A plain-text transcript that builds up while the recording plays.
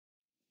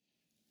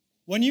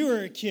When you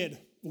were a kid,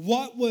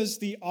 what was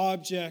the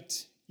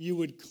object you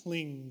would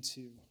cling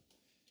to?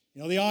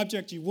 You know, the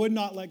object you would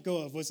not let go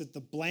of. Was it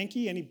the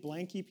blankie? Any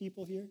blankie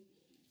people here?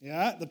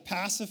 Yeah, the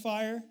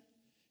pacifier.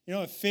 You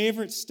know, a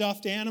favorite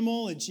stuffed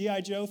animal, a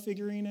G.I. Joe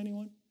figurine,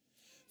 anyone?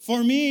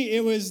 For me,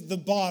 it was the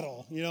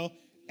bottle,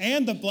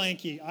 and the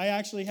blankie. I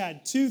actually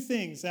had two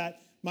things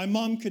that my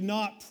mom could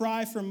not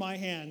pry from my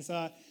hands.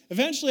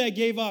 Eventually, I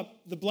gave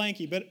up the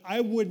blankie, but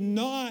I would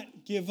not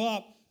give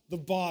up the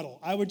bottle.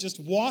 I would just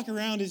walk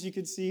around, as you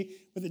could see,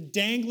 with it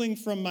dangling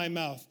from my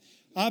mouth.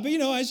 But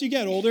as you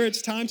get older,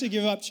 it's time to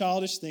give up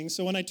childish things.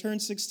 So when I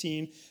turned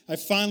 16, I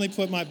finally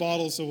put my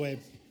bottles away.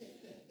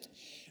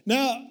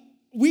 Now,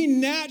 we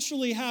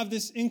naturally have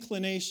this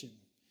inclination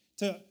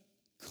to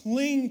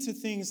cling to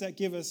things that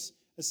give us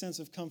a sense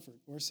of comfort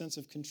or a sense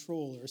of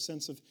control or a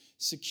sense of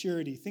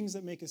security, things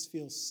that make us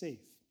feel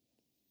safe.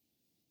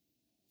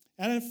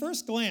 And at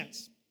first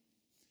glance,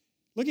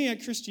 looking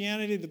at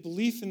Christianity, the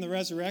belief in the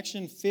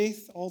resurrection,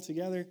 faith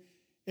altogether,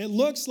 it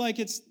looks like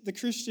it's the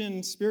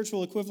Christian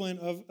spiritual equivalent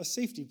of a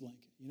safety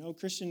blanket.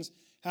 Christians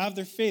have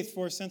their faith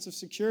for a sense of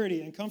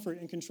security and comfort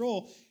and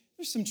control.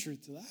 There's some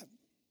truth to that.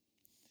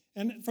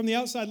 And from the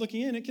outside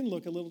looking in, it can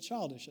look a little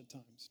childish at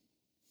times.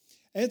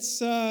 It's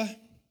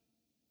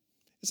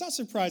not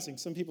surprising.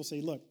 Some people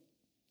say, look,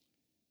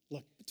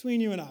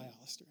 between you and I,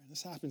 Alistair, and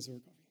this happens to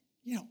work,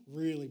 you don't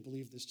really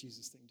believe this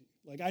Jesus thing, do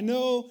you? I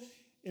know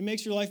it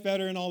makes your life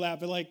better and all that,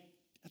 but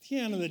at the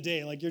end of the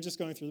day, you're just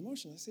going through the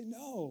motions. I say,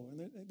 no.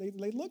 And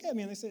they look at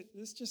me and they say,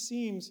 this just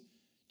seems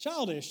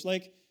childish.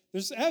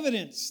 There's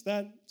evidence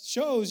that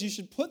shows you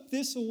should put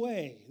this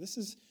away. This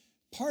is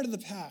part of the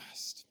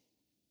past.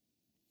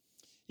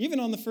 Even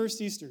on the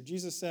first Easter,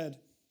 Jesus said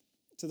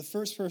to the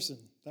first person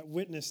that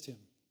witnessed him,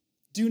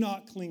 do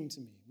not cling to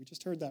me. We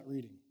just heard that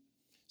reading.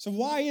 So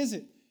why is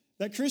it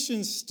that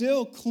Christians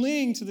still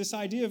cling to this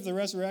idea of the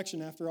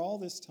resurrection after all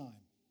this time?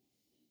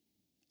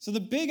 So the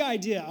big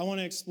idea I want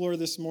to explore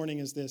this morning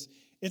is this.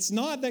 It's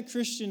not that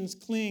Christians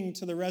cling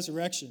to the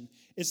resurrection.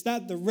 It's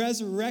that the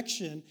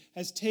resurrection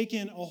has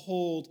taken a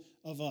hold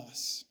of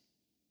us.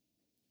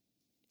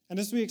 And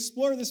as we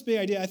explore this big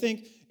idea, I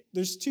think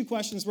there's two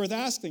questions worth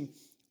asking.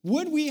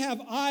 Would we have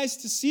eyes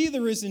to see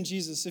the risen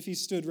Jesus if he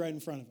stood right in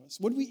front of us?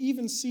 Would we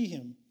even see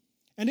him?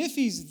 And if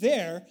he's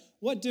there,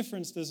 what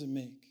difference does it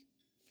make?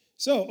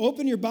 So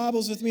open your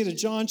Bibles with me to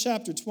John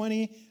chapter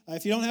 20.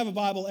 If you don't have a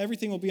Bible,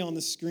 everything will be on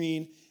the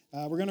screen.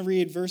 We're going to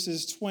read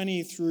verses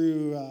 20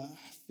 through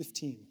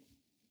 15.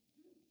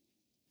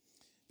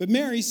 But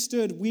Mary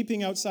stood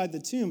weeping outside the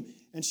tomb,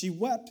 and she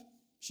wept.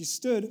 She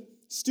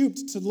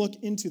stooped to look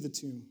into the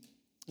tomb.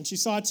 And she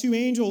saw two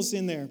angels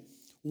in there,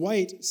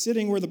 white,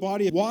 sitting where the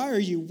body. Why are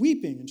you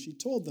weeping? And she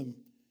told them,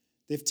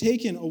 they've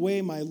taken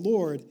away my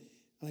Lord,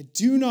 and I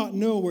do not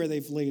know where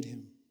they've laid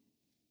him.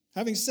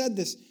 Having said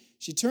this,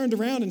 she turned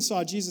around and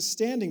saw Jesus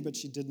standing, but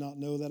she did not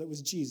know that it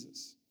was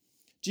Jesus.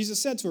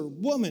 Jesus said to her,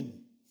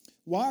 woman,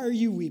 why are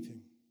you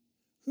weeping?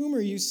 Whom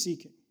are you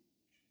seeking?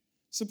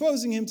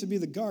 Supposing him to be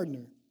the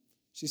gardener,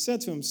 she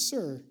said to him,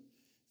 sir,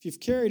 if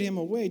you've carried him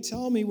away,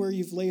 tell me where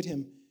you've laid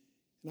him,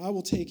 and I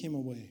will take him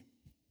away.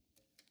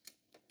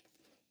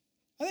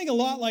 I think a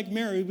lot like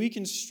Mary, we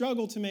can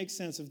struggle to make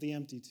sense of the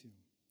empty tomb.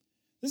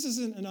 This is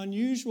an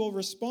unusual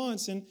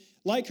response, and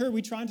like her,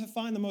 we try to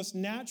find the most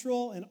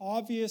natural and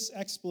obvious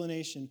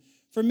explanation.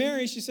 For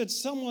Mary, she said,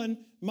 someone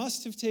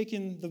must have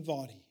taken the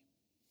body.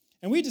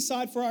 And we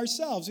decide for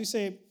ourselves. We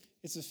say,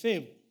 it's a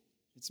fable.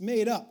 It's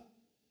made up.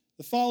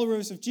 The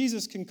followers of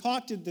Jesus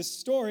concocted this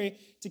story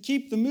to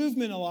keep the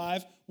movement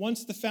alive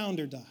once the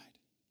founder died.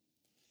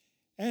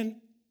 And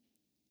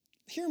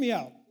hear me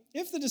out.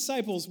 If the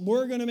disciples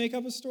were going to make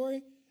up a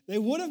story, they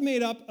would have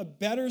made up a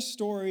better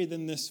story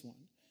than this one.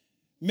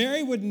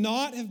 Mary would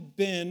not have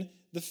been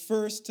the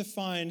first to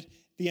find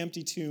the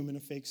empty tomb in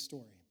a fake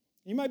story.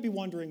 You might be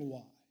wondering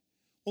why.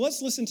 Well,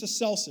 let's listen to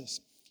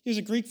Celsus. He was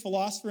a Greek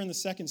philosopher in the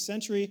 2nd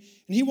century,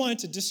 and he wanted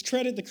to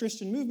discredit the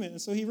Christian movement,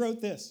 and so he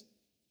wrote this.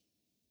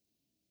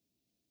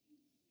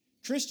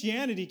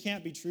 Christianity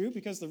can't be true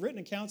because the written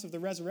accounts of the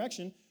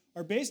resurrection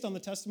are based on the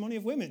testimony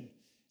of women.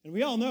 And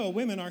we all know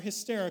women are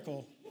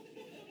hysterical.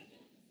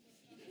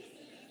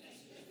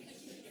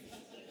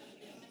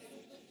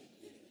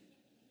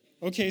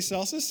 Okay,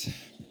 Celsus.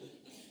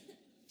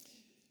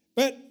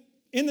 But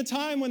in the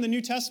time when the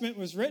New Testament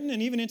was written,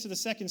 and even into the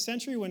 2nd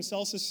century when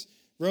Celsus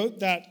wrote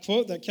that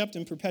quote that kept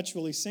him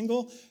perpetually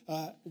single,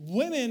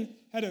 women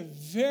had a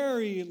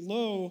very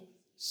low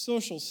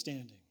social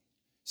standing.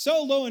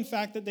 So low, in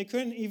fact, that they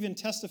couldn't even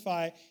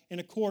testify in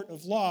a court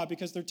of law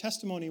because their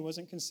testimony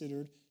wasn't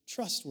considered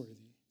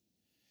trustworthy.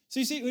 So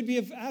you see, it would be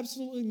of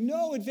absolutely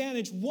no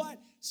advantage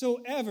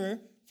whatsoever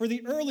for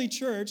the early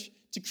church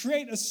to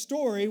create a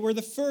story where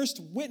the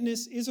first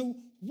witness is a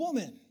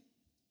woman.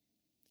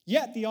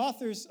 Yet the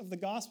authors of the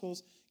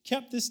Gospels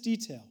kept this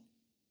detail.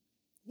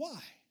 Why?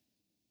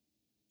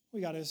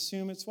 We got to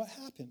assume it's what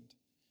happened.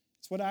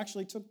 It's what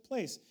actually took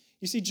place.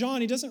 You see,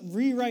 John, he doesn't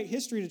rewrite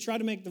history to try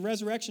to make the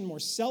resurrection more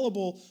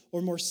sellable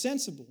or more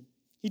sensible.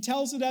 He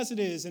tells it as it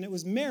is, and it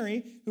was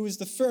Mary who was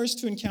the first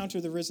to encounter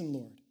the risen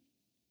Lord.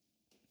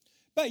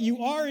 But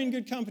you are in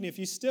good company if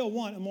you still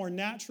want a more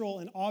natural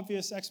and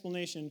obvious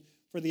explanation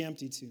for the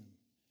empty tomb.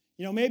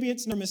 Maybe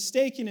it's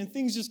mistaken and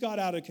things just got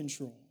out of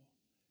control.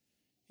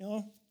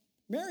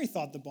 Mary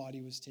thought the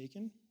body was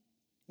taken.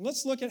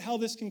 Let's look at how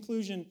this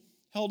conclusion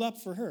held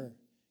up for her.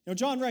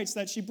 John writes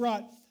that she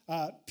brought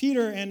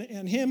Peter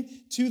and him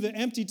to the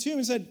empty tomb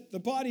and said, the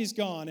body's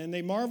gone. And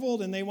they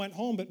marveled and they went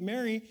home. But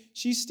Mary,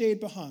 she stayed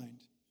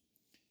behind.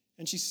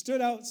 And she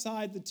stood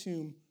outside the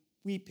tomb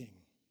weeping.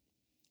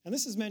 And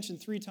this is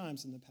mentioned 3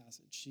 times in the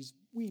passage. She's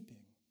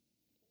weeping.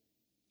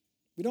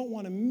 We don't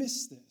want to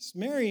miss this.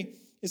 Mary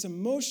is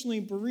emotionally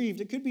bereaved.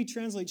 It could be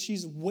translated,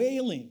 she's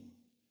wailing.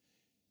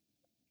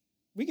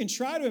 We can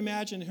try to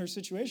imagine her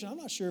situation. I'm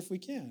not sure if we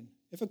can.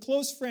 If a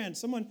close friend,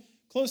 someone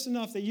close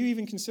enough that you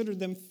even considered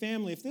them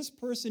family, if this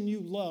person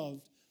you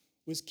loved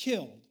was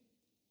killed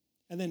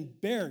and then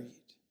buried,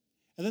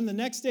 and then the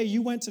next day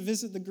you went to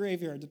visit the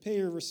graveyard to pay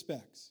your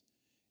respects,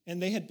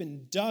 and they had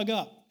been dug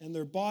up and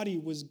their body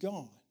was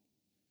gone.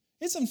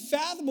 It's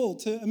unfathomable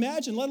to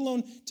imagine, let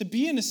alone to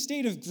be in a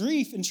state of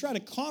grief and try to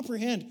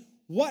comprehend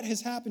what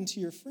has happened to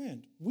your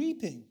friend.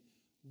 Weeping,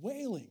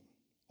 wailing.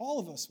 All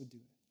of us would do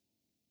it.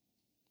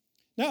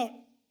 Now,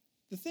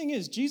 the thing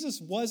is, Jesus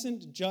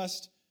wasn't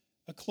just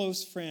a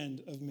close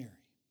friend of Mary.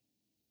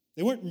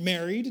 They weren't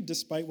married,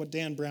 despite what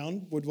Dan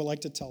Brown would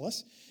like to tell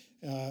us.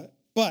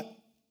 But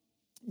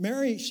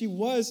Mary, she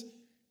was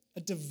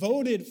a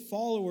devoted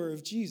follower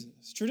of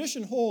Jesus.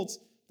 Tradition holds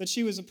that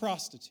she was a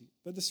prostitute.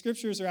 But the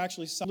scriptures are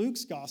actually,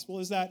 Luke's gospel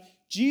is that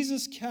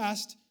Jesus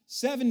cast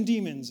 7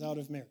 demons out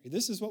of Mary.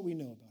 This is what we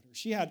know about her.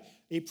 She had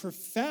a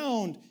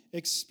profound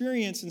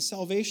experience and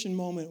salvation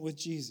moment with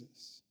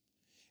Jesus.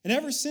 And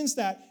ever since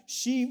that,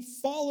 she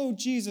followed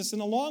Jesus,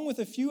 and along with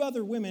a few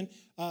other women,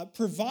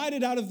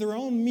 provided out of their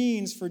own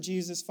means for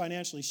Jesus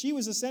financially. She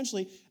was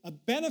essentially a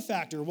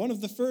benefactor, one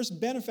of the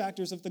first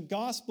benefactors of the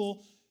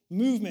gospel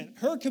movement.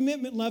 Her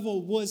commitment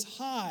level was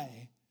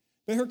high.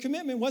 But her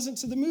commitment wasn't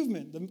to the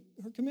movement.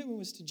 Her commitment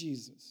was to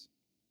Jesus.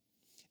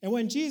 And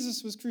when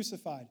Jesus was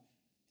crucified,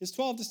 his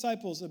 12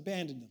 disciples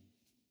abandoned him.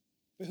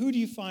 But who do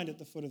you find at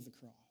the foot of the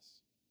cross?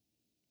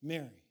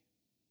 Mary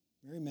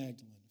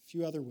Magdalene, a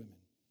few other women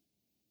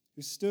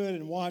who stood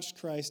and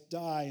watched Christ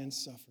die and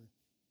suffer.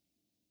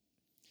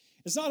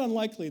 It's not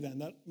unlikely then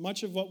that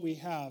much of what we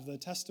have, the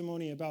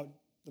testimony about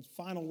the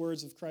final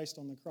words of Christ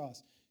on the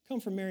cross, come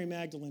from Mary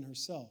Magdalene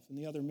herself and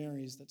the other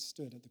Marys that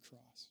stood at the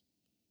cross.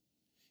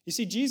 You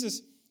see,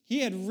 Jesus, he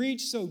had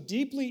reached so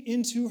deeply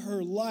into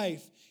her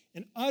life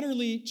and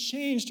utterly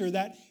changed her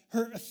that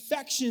her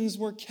affections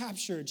were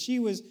captured. She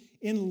was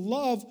in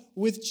love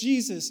with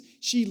Jesus.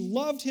 She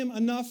loved him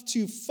enough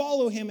to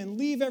follow him and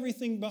leave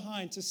everything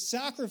behind, to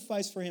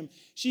sacrifice for him.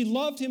 She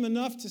loved him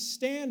enough to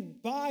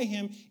stand by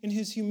him in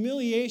his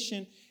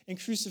humiliation and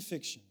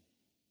crucifixion.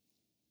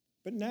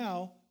 But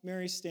now,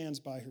 Mary stands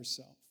by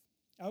herself,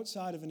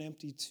 outside of an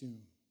empty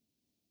tomb,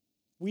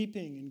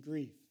 weeping in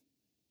grief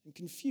and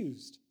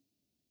confused,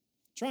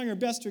 trying her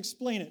best to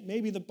explain it.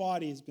 Maybe the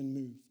body has been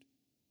moved.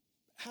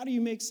 How do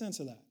you make sense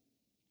of that?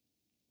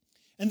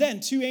 And then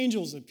 2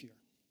 angels appear.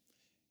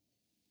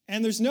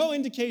 And there's no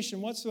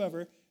indication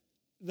whatsoever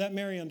that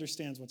Mary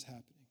understands what's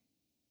happening.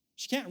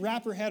 She can't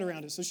wrap her head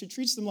around it, so she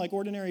treats them like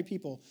ordinary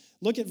people.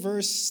 Look at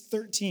verse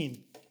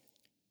 13.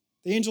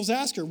 The angels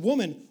ask her,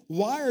 "Woman,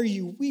 why are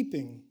you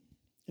weeping?"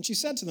 And she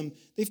said to them,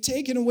 "They've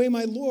taken away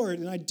my Lord,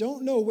 and I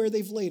don't know where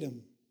they've laid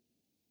him."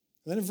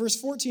 And then in verse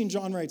 14,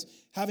 John writes,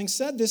 "Having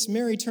said this,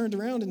 Mary turned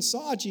around and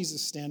saw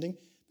Jesus standing,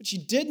 but she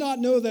did not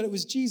know that it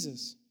was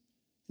Jesus.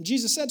 And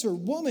Jesus said to her,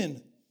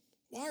 'Woman,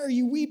 why are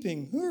you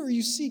weeping? Who are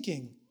you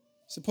seeking?'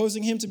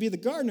 Supposing him to be the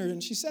gardener.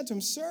 And she said to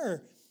him,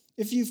 'Sir,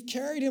 if you've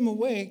carried him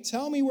away,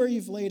 tell me where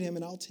you've laid him,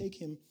 and I'll take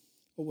him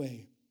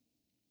away.'"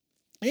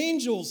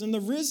 Angels and the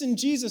risen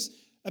Jesus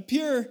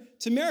appear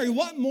to Mary.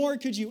 What more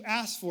could you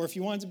ask for if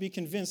you wanted to be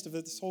convinced of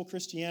this whole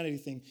Christianity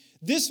thing?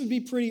 This would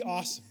be pretty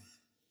awesome.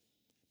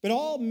 But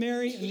all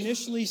Mary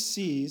initially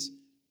sees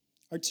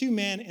are 2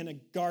 men and a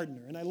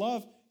gardener. And I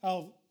love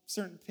how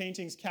certain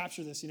paintings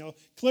capture this.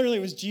 Clearly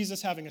it was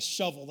Jesus having a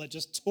shovel that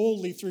just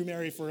totally threw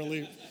Mary for a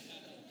loop.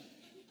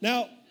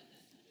 Now,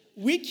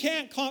 we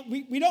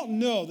don't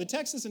know. The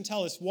text doesn't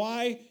tell us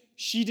why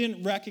she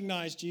didn't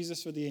recognize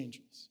Jesus or the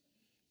angels.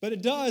 But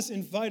it does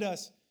invite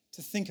us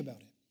to think about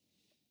it.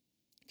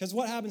 Because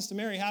what happens to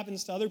Mary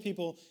happens to other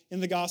people in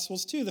the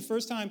Gospels too. The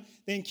first time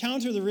they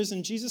encounter the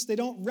risen Jesus, they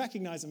don't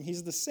recognize him.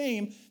 He's the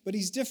same, but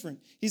he's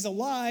different. He's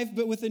alive,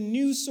 but with a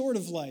new sort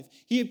of life.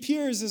 He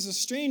appears as a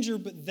stranger,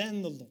 but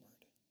then the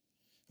Lord.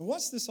 And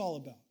what's this all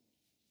about?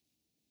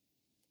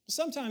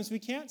 Sometimes we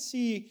can't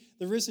see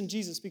the risen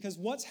Jesus because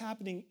what's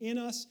happening in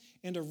us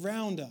and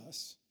around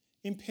us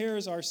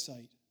impairs our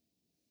sight.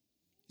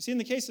 You see, in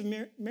the case of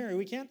Mary,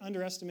 we can't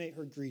underestimate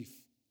her grief.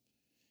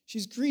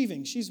 She's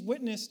grieving. She's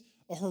witnessed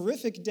a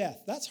horrific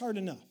death. That's hard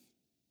enough.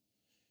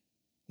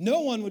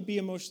 No one would be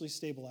emotionally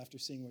stable after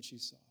seeing what she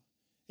saw.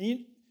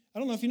 And I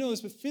don't know if you know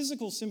this, but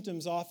physical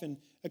symptoms often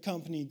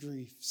accompany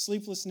grief.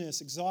 Sleeplessness,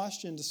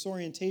 exhaustion,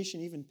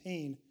 disorientation, even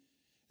pain.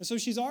 And so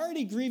she's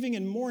already grieving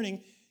and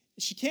mourning.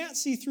 she can't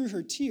see through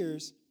her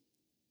tears,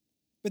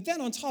 but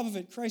then on top of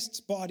it, Christ's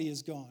body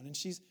is gone. And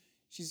she's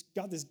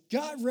got this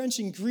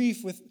gut-wrenching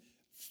grief with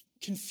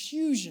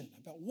confusion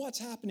about what's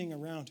happening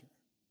around her.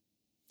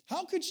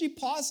 How could she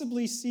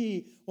possibly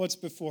see what's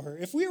before her?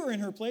 If we were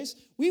in her place,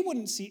 we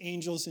wouldn't see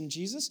angels in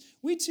Jesus.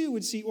 We too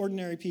would see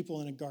ordinary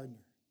people in a gardener.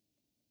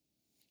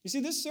 You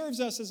see, this serves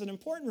us as an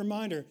important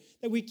reminder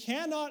that we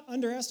cannot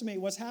underestimate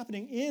what's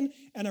happening in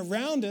and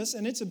around us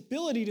and its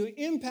ability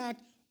to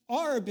impact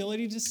our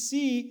ability to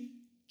see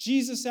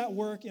Jesus at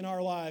work in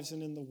our lives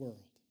and in the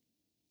world.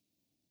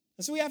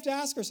 And so we have to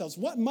ask ourselves,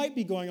 what might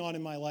be going on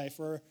in my life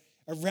or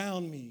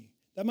around me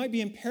that might be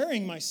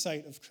impairing my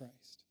sight of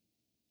Christ?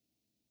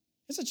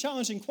 It's a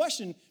challenging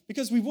question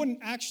because we wouldn't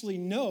actually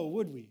know,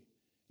 would we?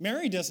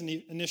 Mary doesn't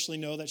initially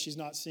know that she's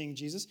not seeing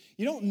Jesus.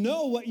 You don't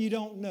know what you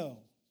don't know.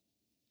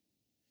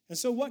 And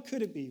so what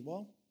could it be?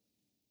 Well,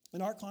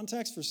 in our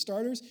context, for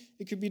starters,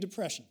 it could be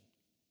depression.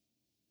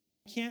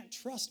 I can't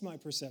trust my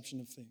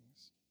perception of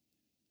things.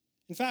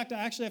 In fact, I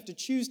actually have to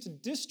choose to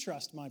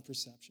distrust my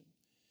perception.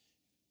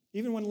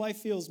 Even when life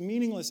feels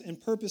meaningless and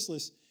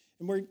purposeless,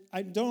 and where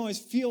I don't always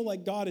feel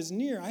like God is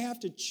near, I have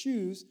to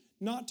choose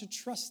not to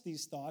trust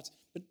these thoughts,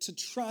 but to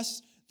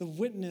trust the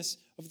witness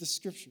of the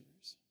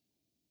Scriptures.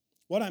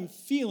 What I'm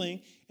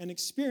feeling and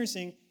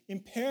experiencing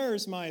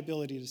impairs my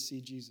ability to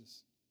see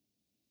Jesus.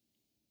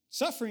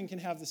 Suffering can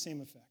have the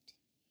same effect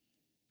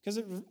because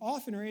it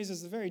often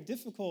raises the very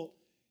difficult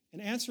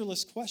and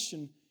answerless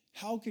question,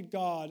 how could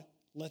God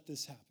let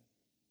this happen?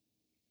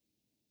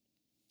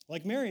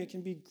 Like Mary, it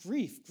can be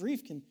grief.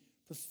 Grief can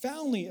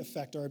profoundly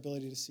affect our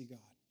ability to see God.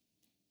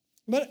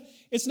 But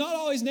it's not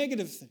always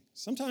negative things.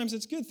 Sometimes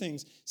it's good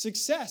things.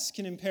 Success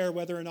can impair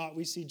whether or not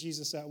we see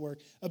Jesus at work.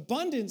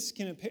 Abundance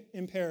can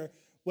impair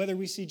whether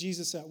we see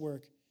Jesus at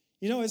work.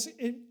 You know,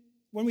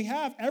 when we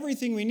have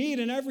everything we need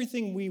and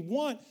everything we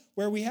want,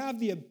 where we have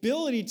the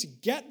ability to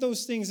get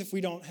those things if we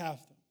don't have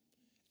them,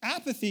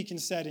 apathy can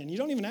set in. You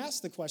don't even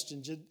ask the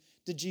question,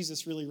 did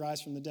Jesus really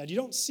rise from the dead? You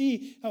don't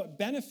see how it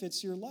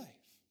benefits your life.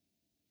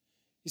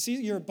 You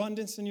see, your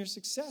abundance and your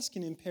success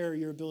can impair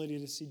your ability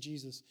to see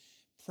Jesus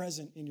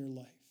present in your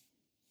life.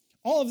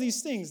 All of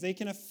these things, they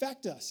can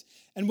affect us.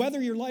 And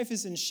whether your life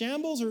is in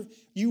shambles or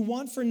you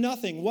want for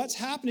nothing, what's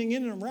happening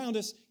in and around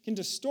us can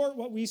distort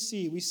what we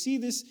see. We see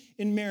this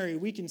in Mary.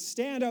 We can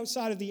stand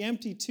outside of the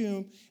empty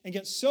tomb and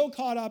get so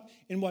caught up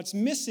in what's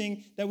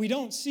missing that we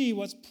don't see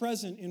what's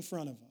present in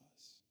front of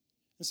us.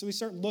 And so we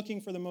start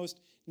looking for the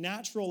most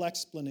natural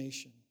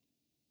explanation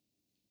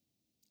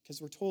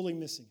because we're totally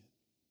missing it.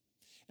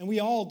 And we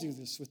all do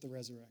this with the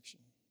resurrection.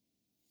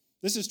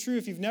 This is true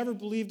if you've never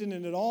believed in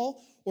it at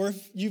all, or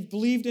if you've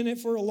believed in it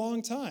for a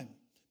long time.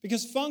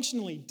 Because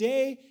functionally,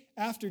 day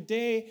after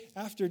day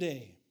after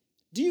day,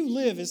 do you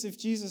live as if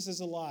Jesus is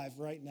alive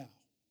right now?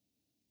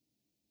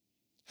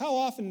 How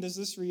often does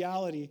this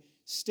reality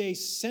stay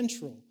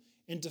central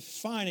and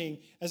defining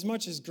as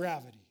much as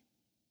gravity?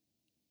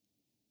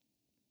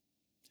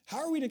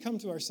 How are we to come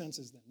to our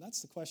senses then?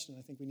 That's the question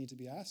I think we need to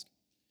be asking.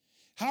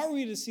 How are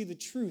we to see the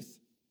truth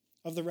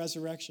of the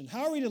resurrection?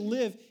 How are we to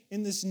live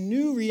in this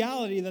new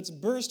reality that's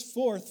burst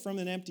forth from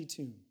an empty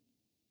tomb?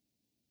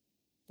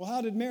 Well,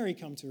 how did Mary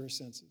come to her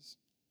senses?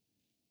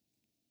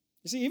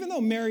 You see, even though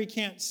Mary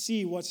can't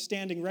see what's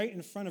standing right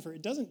in front of her,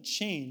 it doesn't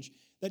change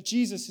that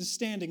Jesus is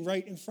standing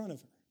right in front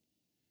of her.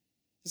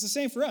 It's the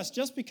same for us.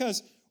 Just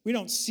because we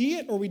don't see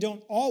it or we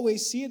don't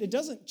always see it, it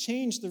doesn't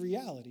change the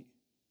reality.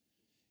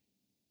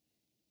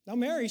 Now,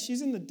 Mary,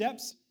 she's in the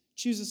depths,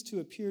 chooses to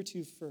appear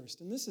to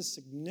first, and this is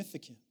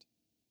significant.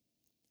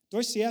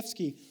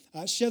 Dostoevsky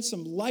shed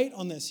some light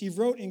on this. He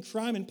wrote in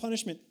Crime and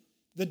Punishment,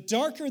 "The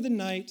darker the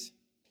night,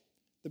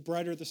 the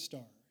brighter the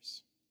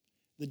stars.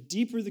 The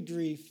deeper the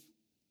grief,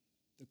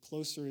 the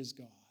closer is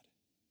God."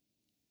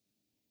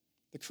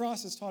 The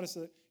cross has taught us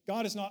that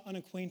God is not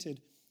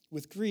unacquainted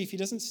with grief. He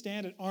doesn't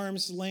stand at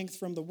arm's length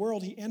from the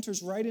world. He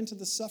enters right into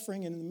the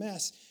suffering and the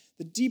mess.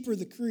 The deeper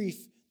the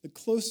grief, the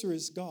closer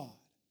is God.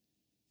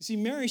 You see,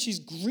 Mary, she's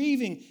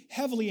grieving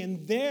heavily,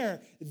 and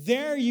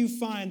there you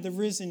find the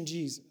risen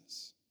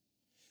Jesus.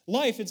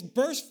 Life, it's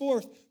burst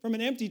forth from an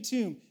empty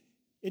tomb.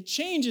 It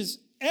changes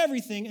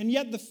everything, and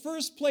yet the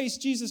first place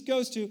Jesus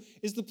goes to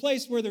is the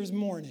place where there's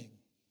mourning.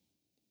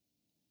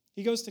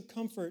 He goes to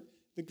comfort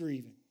the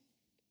grieving.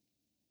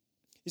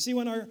 You see,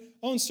 when our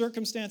own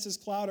circumstances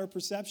cloud our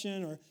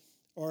perception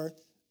or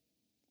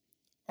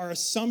our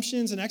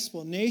assumptions and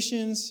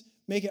explanations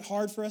make it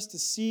hard for us to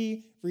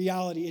see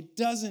reality, it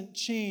doesn't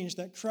change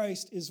that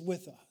Christ is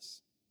with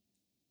us.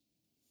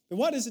 But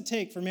what does it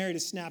take for Mary to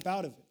snap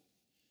out of it?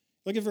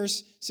 Look at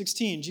verse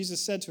 16.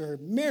 Jesus said to her,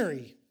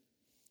 "Mary."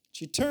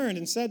 She turned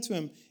and said to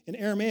him in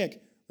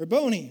Aramaic,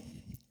 "Rabboni,"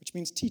 which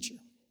means teacher.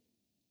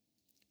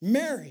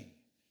 Mary.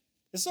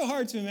 It's so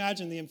hard to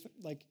imagine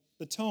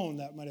the tone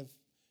that might have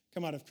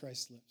come out of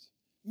Christ's lips.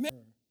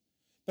 Mary.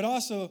 But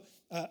also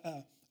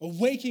a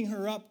waking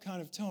her up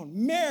kind of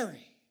tone.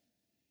 Mary.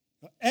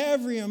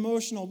 Every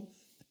emotional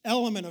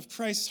element of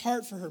Christ's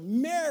heart for her.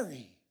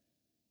 Mary.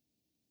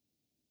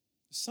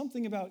 There's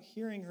something about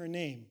hearing her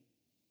name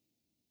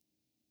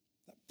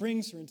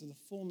brings her into the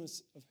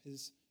fullness of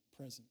his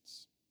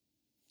presence.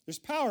 There's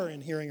power in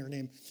hearing her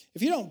name.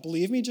 If you don't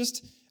believe me,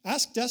 just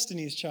ask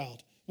Destiny's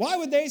Child. Why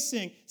would they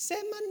sing,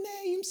 say my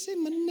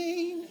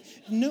name,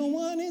 no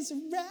one is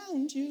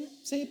around you.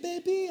 Say,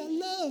 baby, I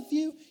love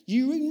you,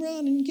 you ain't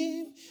running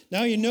game.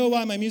 Now you know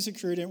why my music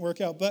career didn't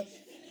work out. But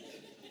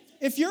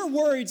if you're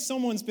worried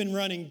someone's been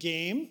running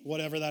game,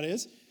 whatever that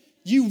is,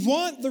 you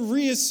want the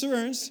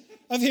reassurance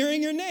of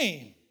hearing your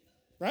name,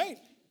 right?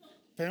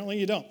 Apparently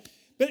you don't.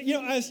 But,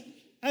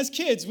 as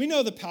kids, we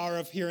know the power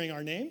of hearing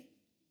our name.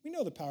 We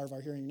know the power of our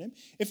hearing name.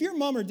 If your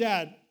mom or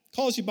dad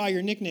calls you by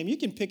your nickname, you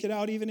can pick it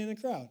out even in a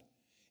crowd.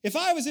 If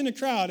I was in a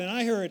crowd and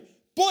I heard,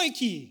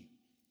 Boykie,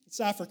 it's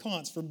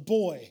Afrikaans for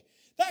boy.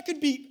 That could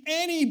be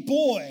any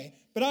boy,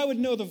 but I would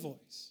know the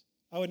voice.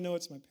 I would know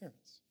it's my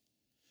parents.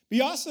 But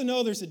you also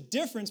know there's a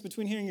difference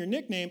between hearing your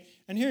nickname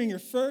and hearing your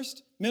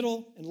first,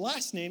 middle, and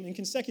last name in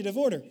consecutive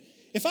order.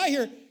 If I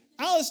hear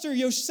Alistair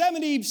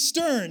Yosemite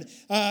Stern,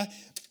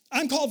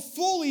 I'm called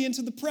fully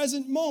into the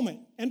present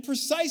moment and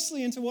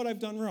precisely into what I've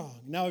done wrong.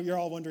 Now you're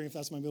all wondering if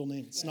that's my middle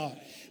name. It's not.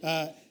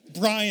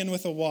 Brian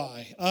with a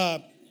Y.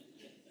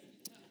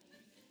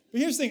 But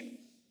here's the thing.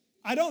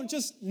 I don't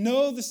just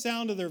know the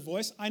sound of their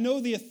voice. I know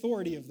the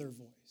authority of their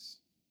voice.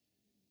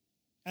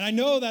 And I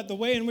know that the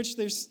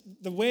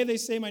way they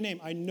say my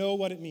name, I know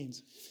what it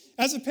means.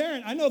 As a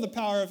parent, I know the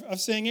power of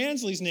saying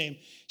Ansley's name.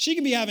 She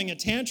can be having a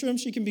tantrum.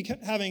 She can be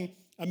having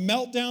a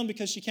meltdown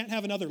because she can't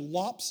have another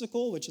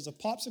lopsicle, which is a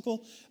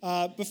popsicle,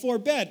 before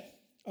bed.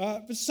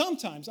 But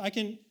sometimes I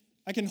can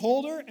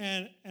hold her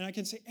and I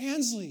can say,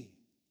 Ansley,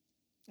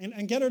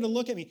 and get her to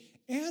look at me.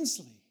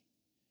 Ansley.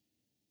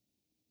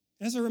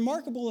 It has a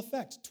remarkable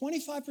effect.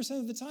 25%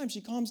 of the time, she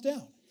calms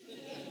down.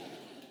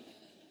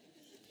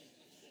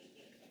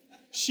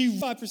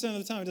 5% of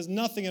the time, it does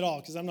nothing at all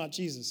because I'm not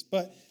Jesus.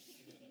 But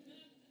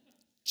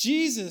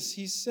Jesus,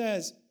 he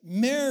says,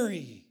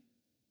 Mary,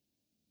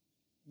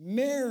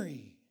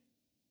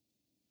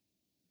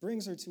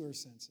 brings her to her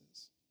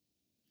senses.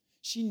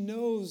 She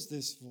knows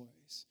this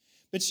voice,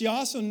 but she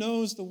also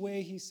knows the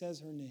way he says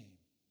her name.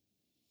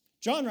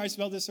 John writes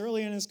about this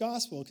early in his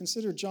gospel.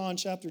 Consider John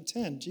chapter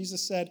 10.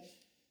 Jesus said,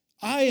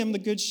 I am the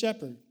good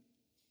shepherd.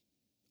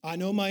 I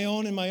know my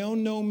own, and my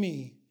own know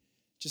me,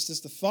 just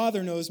as the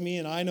Father knows me,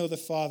 and I know the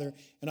Father,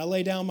 and I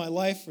lay down my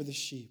life for the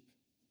sheep.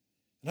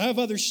 And I have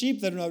other sheep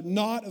that are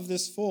not of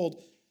this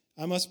fold.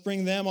 I must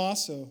bring them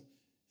also,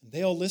 and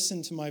they'll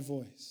listen to my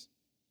voice.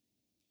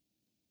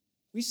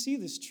 We see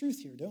this truth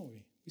here, don't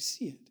we? We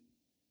see it.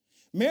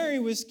 Mary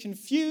was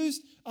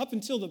confused up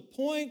until the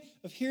point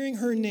of hearing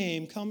her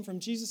name come from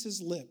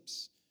Jesus'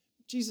 lips.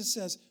 Jesus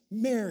says,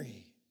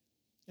 Mary.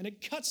 And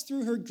it cuts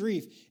through her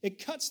grief.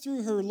 It cuts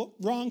through her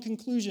wrong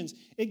conclusions.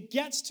 It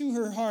gets to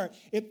her heart.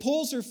 It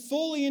pulls her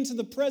fully into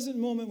the present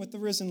moment with the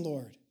risen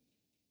Lord.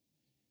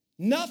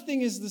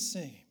 Nothing is the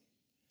same.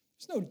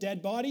 There's no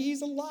dead body.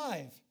 He's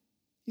alive.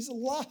 He's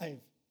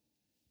alive.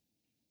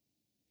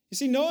 You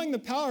see, knowing the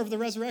power of the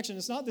resurrection,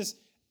 it's not this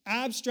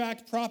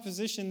abstract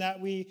proposition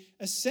that we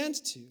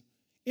assent to.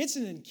 It's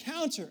an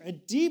encounter, a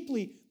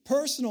deeply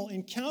personal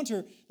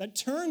encounter that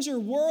turns your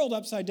world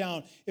upside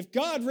down. If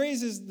God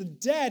raises the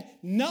dead,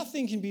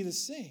 nothing can be the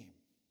same.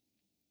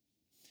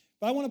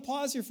 But I want to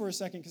pause here for a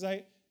second because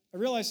I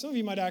realize some of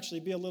you might actually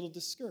be a little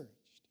discouraged.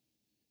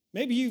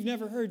 Maybe you've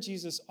never heard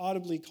Jesus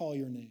audibly call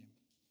your name.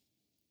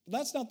 But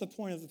that's not the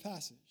point of the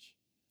passage.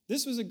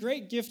 This was a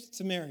great gift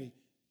to Mary.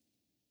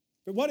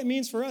 But what it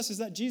means for us is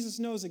that Jesus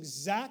knows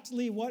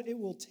exactly what it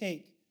will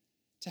take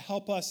to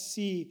help us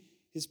see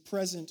his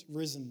present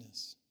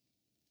risenness.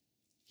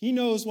 He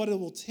knows what it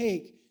will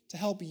take to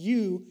help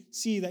you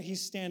see that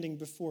he's standing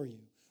before you.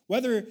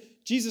 Whether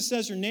Jesus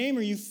says your name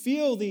or you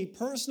feel the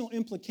personal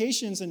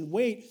implications and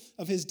weight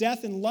of his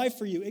death and life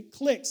for you, it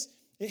clicks,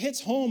 it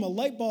hits home, a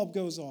light bulb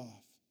goes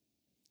off.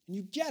 And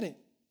you get it.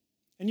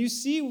 And you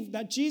see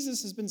that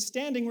Jesus has been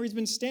standing where he's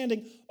been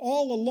standing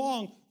all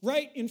along,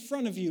 right in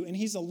front of you. And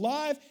he's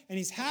alive and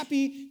he's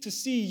happy to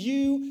see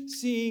you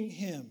seeing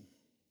him.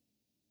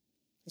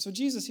 And so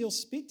Jesus, he'll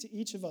speak to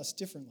each of us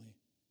differently.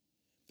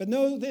 But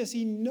know this,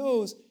 he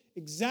knows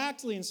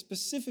exactly and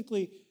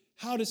specifically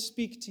how to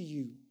speak to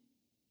you.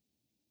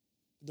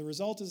 The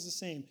result is the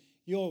same.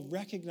 You'll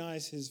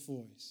recognize his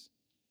voice.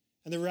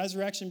 And the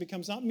resurrection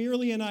becomes not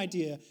merely an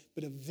idea,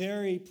 but a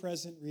very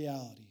present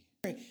reality.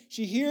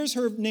 She hears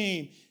her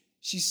name.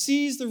 She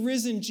sees the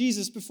risen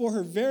Jesus before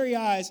her very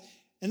eyes,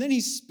 and then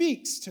he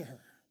speaks to her.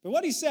 But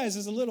what he says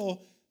is a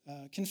little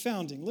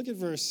confounding. Look at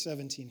verse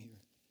 17 here.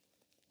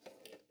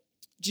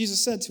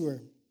 Jesus said to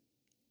her,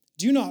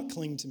 "Do not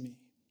cling to me,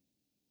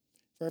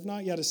 for I have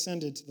not yet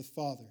ascended to the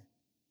Father.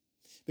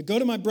 But go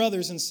to my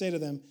brothers and say to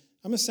them,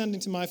 I'm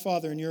ascending to my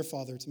Father and your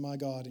Father, to my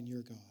God and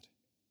your God."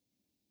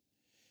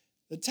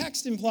 The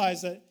text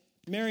implies that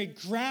Mary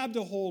grabbed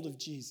a hold of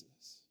Jesus.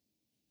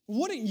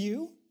 Wouldn't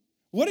you?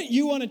 Wouldn't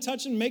you want to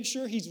touch him and make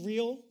sure he's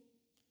real?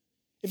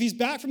 If he's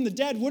back from the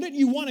dead, wouldn't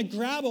you want to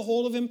grab a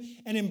hold of him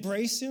and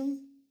embrace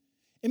him?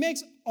 It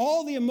makes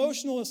all the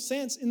emotional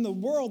sense in the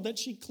world that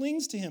she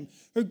clings to him.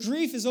 Her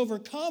grief is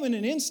overcome in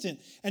an instant.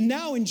 And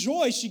now in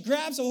joy, she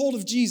grabs a hold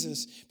of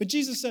Jesus. But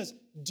Jesus says,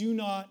 do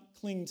not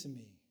cling to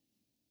me.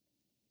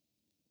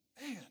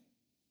 Man.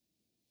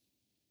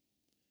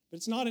 But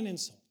it's not an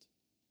insult.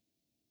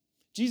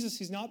 Jesus,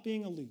 he's not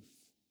being aloof.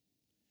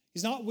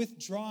 He's not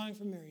withdrawing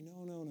from Mary.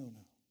 No, no, no,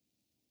 no.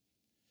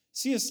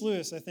 C.S.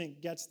 Lewis, I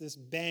think, gets this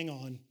bang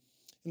on.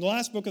 In the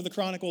last book of the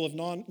Chronicle of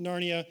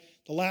Narnia,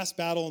 the last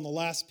battle on the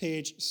last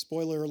page,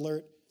 spoiler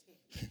alert,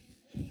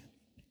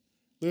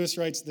 Lewis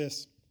writes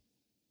this.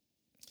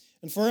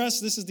 And for us,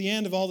 this is the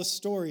end of all the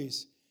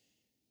stories.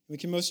 We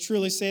can most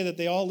truly say that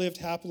they all lived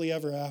happily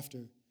ever after.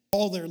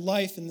 All their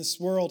life in this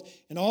world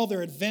and all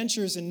their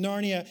adventures in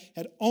Narnia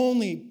had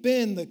only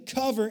been the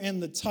cover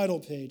and the title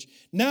page.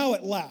 Now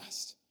at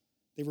last,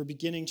 they were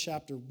beginning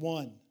chapter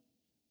 1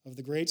 of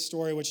the great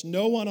story which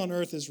no one on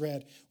earth has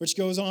read, which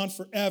goes on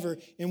forever,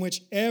 in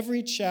which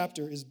every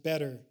chapter is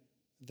better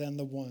than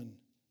the one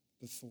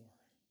before.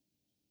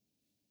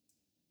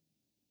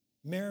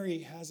 Mary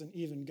hasn't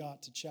even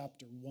got to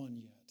chapter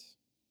 1 yet.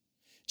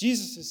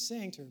 Jesus is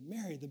saying to her,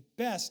 Mary, the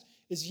best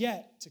is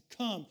yet to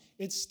come.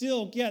 It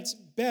still gets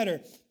better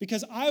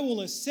because I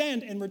will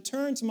ascend and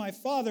return to my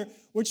Father,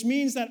 which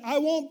means that I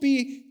won't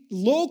be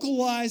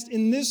localized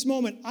in this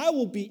moment. I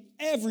will be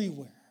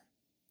everywhere.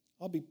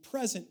 I'll be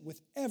present with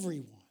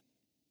everyone.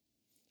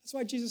 That's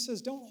why Jesus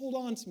says, don't hold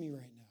on to me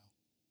right now.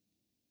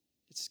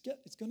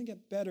 It's going to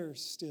get better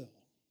still.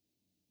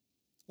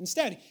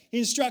 Instead, he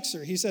instructs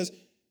her. He says,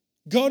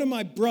 go to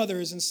my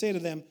brothers and say to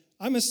them,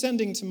 I'm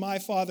ascending to my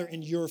Father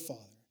and your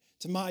Father,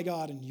 to my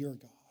God and your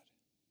God.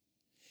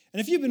 And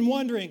if you've been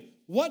wondering,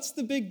 what's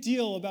the big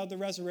deal about the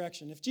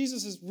resurrection? If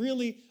Jesus is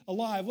really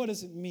alive, what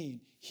does it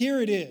mean? Here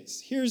it is.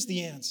 Here's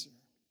the answer.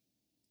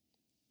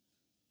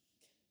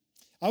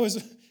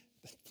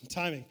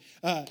 Timing.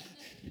 I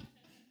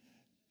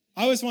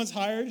was once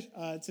hired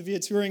to be a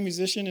touring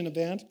musician in a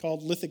band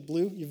called Lithic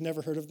Blue. You've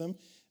never heard of them.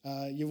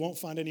 You won't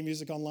find any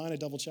music online. I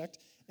double-checked.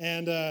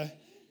 And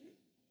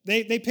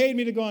they paid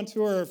me to go on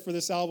tour for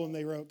this album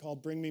they wrote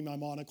called Bring Me My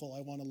Monocle,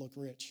 I Want to Look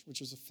Rich,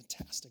 which is a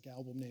fantastic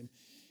album name.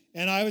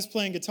 And I was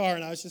playing guitar,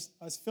 and I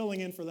was filling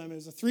in for them. It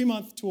was a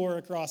 3-month tour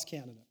across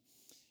Canada.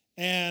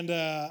 And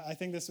I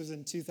think this was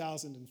in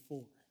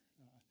 2004.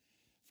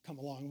 I've come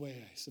a long way,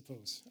 I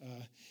suppose.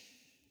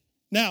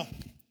 Now,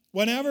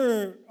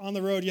 whenever on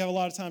the road you have a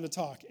lot of time to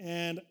talk,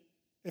 and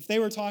if they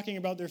were talking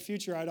about their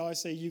future, I'd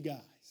always say, you guys.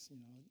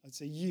 I'd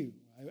say you.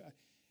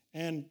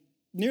 And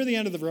near the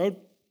end of the road,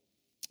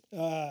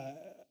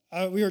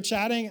 we were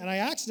chatting, and I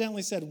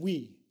accidentally said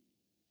we.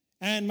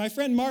 And my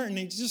friend Martin,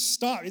 he just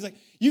stopped. He's like,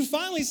 you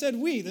finally said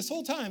we this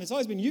whole time. It's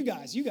always been you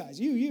guys, you,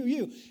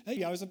 you.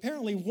 I was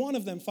apparently one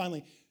of them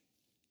finally.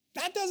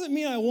 That doesn't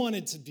mean I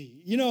wanted to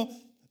be.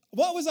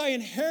 What was I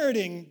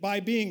inheriting by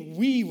being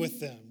we with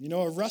them?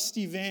 A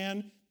rusty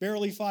van,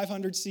 barely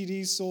 500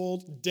 CDs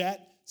sold,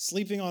 debt,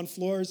 sleeping on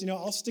floors.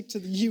 I'll stick to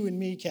the you and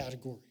me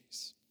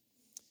categories.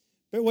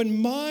 But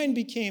when mine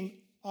became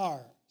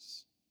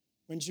ours,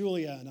 when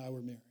Julia and I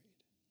were married,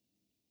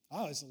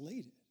 I was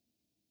elated.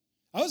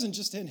 I wasn't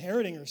just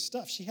inheriting her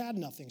stuff. She had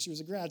nothing. She was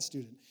a grad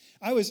student.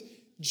 I was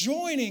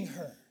joining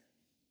her.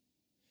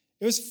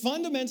 It was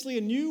fundamentally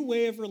a new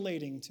way of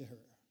relating to her,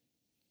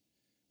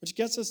 which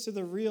gets us to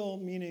the real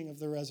meaning of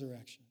the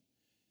resurrection.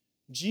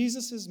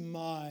 Jesus is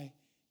my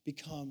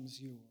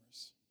becomes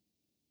yours.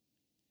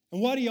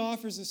 And what he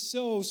offers is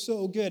so,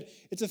 so good.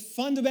 It's a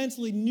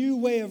fundamentally new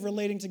way of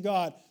relating to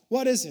God.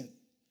 What is it?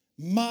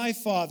 My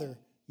Father,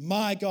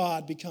 my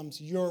God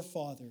becomes your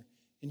Father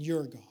and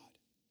your God.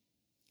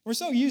 We're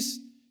so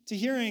used to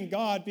hearing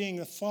God being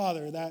the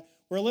Father that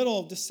we're a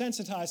little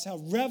desensitized to how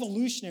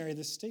revolutionary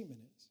this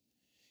statement is.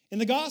 In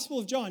the Gospel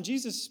of John,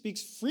 Jesus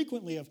speaks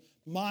frequently of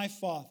my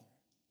Father,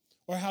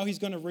 or how he's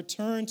going to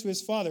return to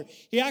his Father.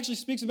 He actually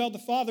speaks about the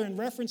Father in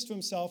reference to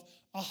himself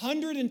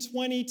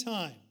 120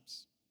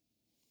 times.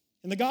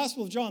 In the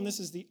Gospel of John, this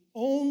is the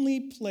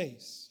only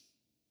place,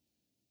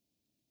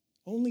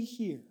 only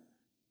here,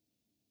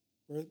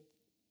 where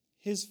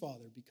his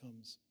Father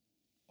becomes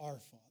our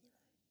Father.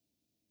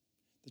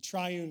 The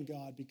triune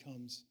God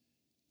becomes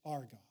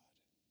our God.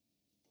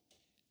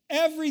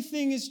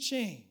 Everything is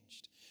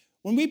changed.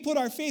 When we put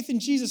our faith in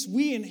Jesus,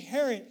 we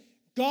inherit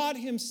God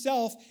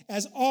himself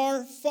as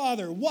our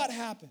Father. What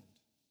happened?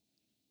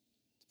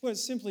 To put it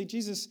simply,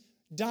 Jesus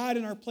died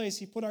in our place.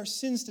 He put our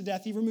sins to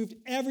death. He removed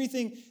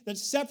everything that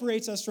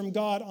separates us from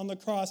God on the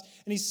cross,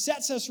 and he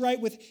sets us right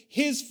with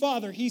his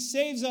Father. He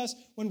saves us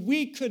when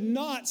we could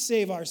not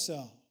save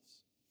ourselves.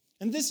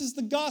 And this is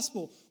the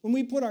gospel. When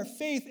we put our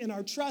faith and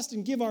our trust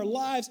and give our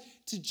lives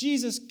to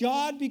Jesus,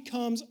 God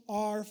becomes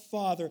our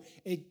Father,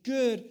 a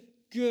good,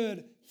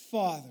 good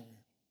Father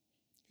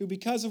who,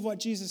 because of what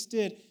Jesus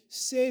did,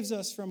 saves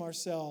us from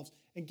ourselves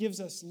and gives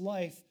us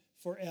life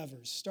forever,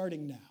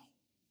 starting now.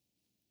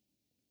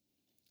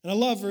 And I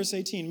love verse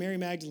 18. Mary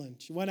Magdalene,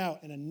 she went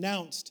out and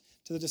announced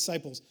to the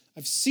disciples,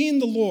 I've seen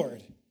the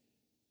Lord,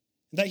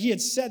 and that he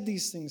had said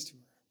these things to her.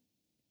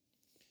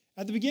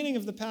 At the beginning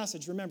of the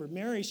passage, remember,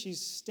 Mary, she's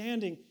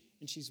standing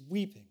and she's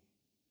weeping.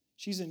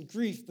 She's in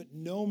grief, but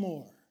no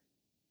more.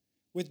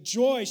 With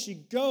joy, she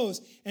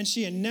goes and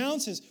she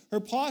announces her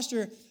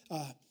posture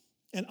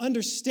and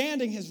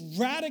understanding has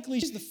radically.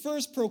 She's the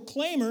first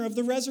proclaimer of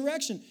the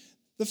resurrection.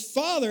 The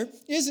Father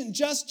isn't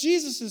just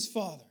Jesus'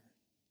 Father.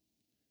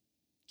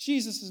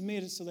 Jesus has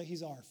made it so that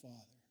he's our Father.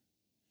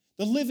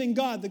 The living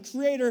God, the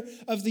creator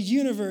of the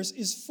universe,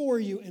 is for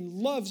you and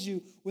loves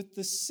you with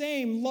the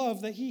same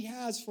love that he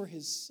has for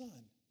his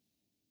Son.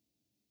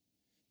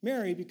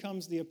 Mary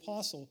becomes the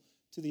apostle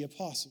to the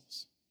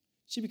apostles.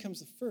 She becomes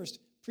the first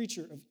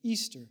preacher of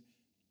Easter.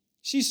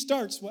 She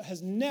starts what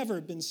has never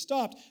been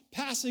stopped,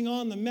 passing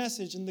on the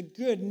message and the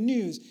good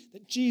news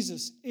that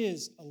Jesus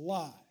is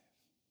alive,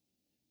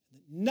 and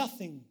that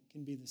nothing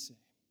can be the same.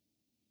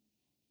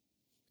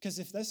 Because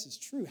if this is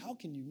true, how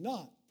can you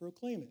not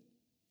proclaim it?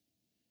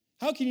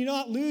 How can you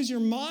not lose your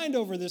mind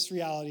over this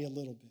reality a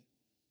little bit?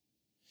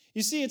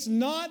 You see, it's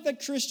not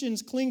that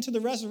Christians cling to the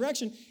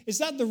resurrection. It's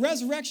that the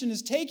resurrection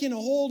has taken a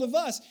hold of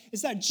us.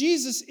 It's that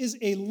Jesus is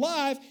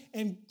alive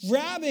and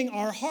grabbing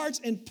our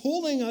hearts and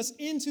pulling us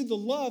into the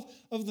love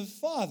of the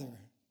Father.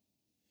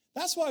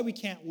 That's why we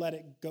can't let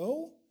it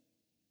go.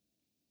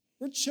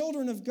 We're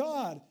children of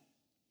God.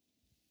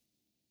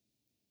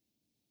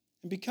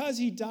 And because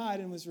he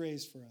died and was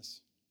raised for us,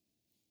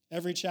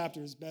 every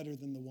chapter is better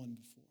than the one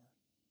before.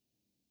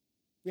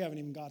 We haven't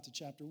even got to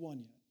chapter 1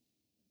 yet.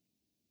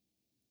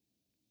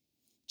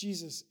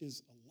 Jesus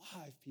is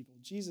alive, people.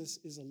 Jesus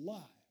is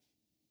alive.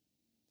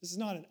 This is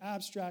not an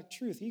abstract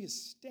truth. He is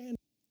standing.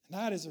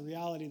 And that is a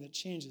reality that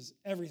changes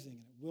everything,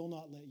 and it will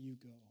not let you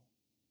go.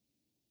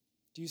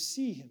 Do you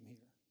see him here?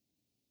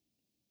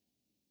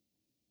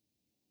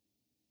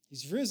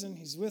 He's risen.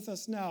 He's with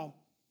us now.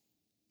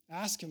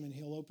 Ask him, and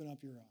he'll open up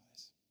your eyes.